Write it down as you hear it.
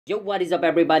Yo, what is up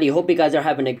everybody? Hope you guys are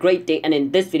having a great day, and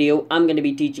in this video I'm going to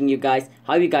be teaching you guys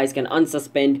how you guys can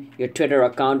unsuspend your Twitter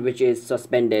account which is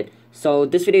suspended. So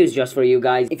this video is just for you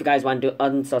guys if you guys want to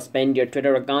unsuspend your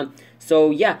Twitter account.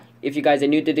 So yeah, if you guys are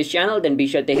new to this channel, then be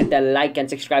sure to hit that like and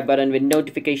subscribe button with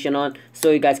notification on so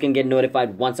you guys can get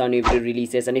notified once our new video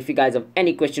releases. And if you guys have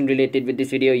any question related with this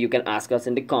video, you can ask us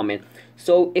in the comment.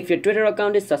 So if your Twitter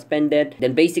account is suspended,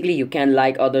 then basically you can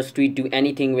like others tweet, do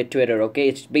anything with Twitter, okay?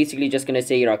 It's basically just gonna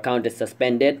say your account is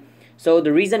suspended. So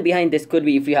the reason behind this could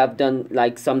be if you have done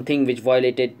like something which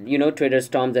violated, Twitter's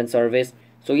terms and service.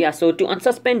 So yeah, so to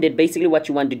unsuspend it, basically what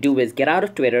you want to do is get out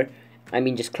of Twitter. I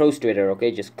mean, just close Twitter,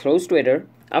 okay? Just close Twitter.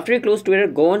 After you close Twitter,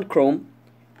 go on Chrome.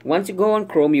 Once you go on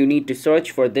Chrome, you need to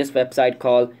search for this website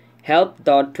called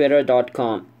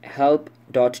help.twitter.com.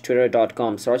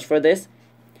 Help.twitter.com. Search for this.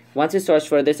 Once you search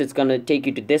for this, it's gonna take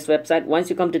you to this website. Once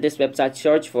you come to this website,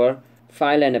 search for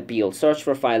file and appeal. Search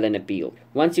for file and appeal.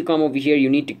 Once you come over here, you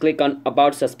need to click on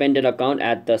about suspended account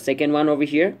at the second one over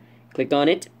here. Click on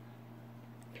it.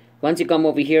 Once you come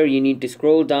over here, you need to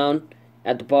scroll down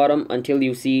at the bottom until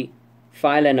you see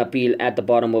file and appeal at the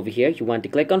bottom over here. You want to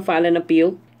click on file and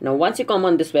appeal. Now once you come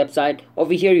on this website,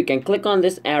 over here you can click on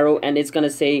this arrow and it's gonna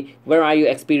say where are you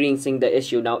experiencing the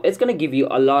issue. Now it's gonna give you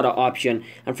a lot of option,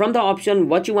 and from the option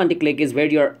what you want to click is where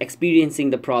you're experiencing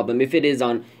the problem. If it is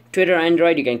on Twitter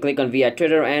Android, you can click on via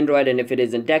Twitter Android, and if it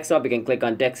is in desktop, you can click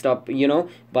on desktop,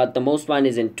 but the most one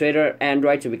is in Twitter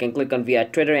Android, so we can click on via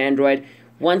Twitter Android.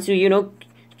 Once you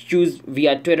choose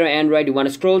via Twitter Android, you want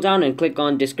to scroll down and click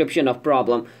on description of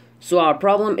problem. So our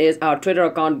problem is our Twitter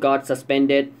account got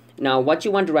suspended. Now what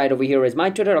you want to write over here is my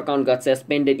Twitter account got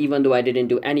suspended even though I didn't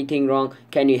do anything wrong.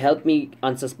 Can you help me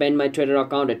unsuspend my Twitter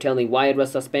account or tell me why it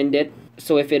was suspended?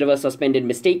 So if it was suspended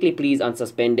mistakenly, please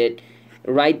unsuspend it.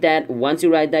 Write that. Once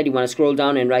you write that, you want to scroll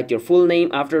down and write your full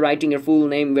name. After writing your full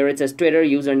name, where it says Twitter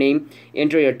username,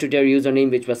 enter your Twitter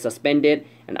username which was suspended.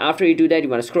 And after you do that, you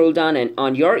want to scroll down, and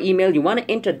on your email you want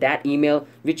to enter that email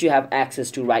which you have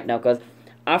access to right now, because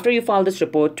after you file this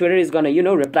report, Twitter is gonna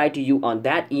reply to you on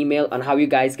that email on how you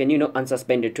guys can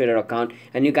unsuspend your Twitter account,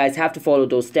 and you guys have to follow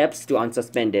those steps to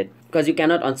unsuspend it, because you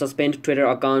cannot unsuspend Twitter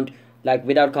account like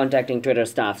without contacting Twitter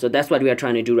staff. So that's what we are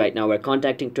trying to do right now. We're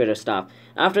contacting Twitter staff.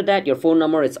 After that, your phone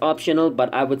number is optional,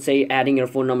 but I would say adding your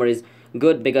phone number is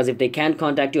good, because if they can't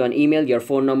contact you on email, your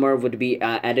phone number would be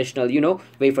additional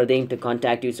way for them to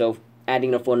contact you. So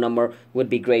adding a phone number would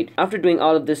be great. After doing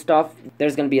all of this stuff,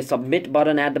 there's going to be a submit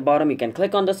button at the bottom. You can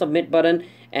click on the submit button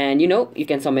and you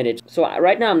can submit it. So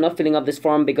right now I'm not filling up this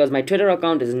form because my Twitter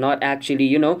account is not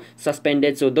actually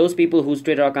suspended. So those people whose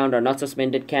Twitter account are not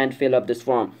suspended can't fill up this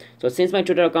form. So since my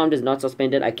Twitter account is not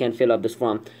suspended, I can't fill up this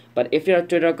form. But if your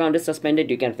Twitter account is suspended,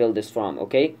 you can fill this form,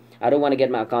 okay? I don't want to get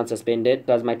my account suspended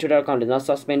because my Twitter account is not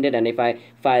suspended, and if I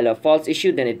file a false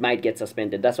issue, then it might get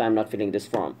suspended. That's why I'm not filling this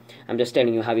form. I'm just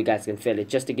telling you how you guys can fill it,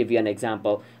 just to give you an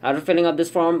example. After filling up this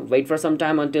form, wait for some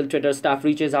time until Twitter staff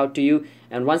reaches out to you,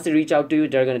 and once they reach out to you,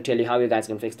 they're going to tell you how you guys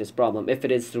can fix this problem, if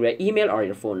it is through an email or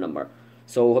your phone number.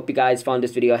 So hope you guys found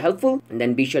this video helpful, and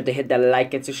then be sure to hit that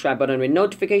like and subscribe button with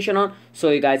notification on so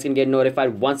you guys can get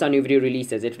notified once our new video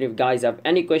releases. If you guys have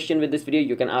any question with this video,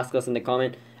 you can ask us in the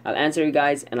comment. I'll answer you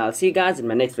guys, and I'll see you guys in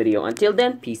my next video. Until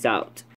then, peace out.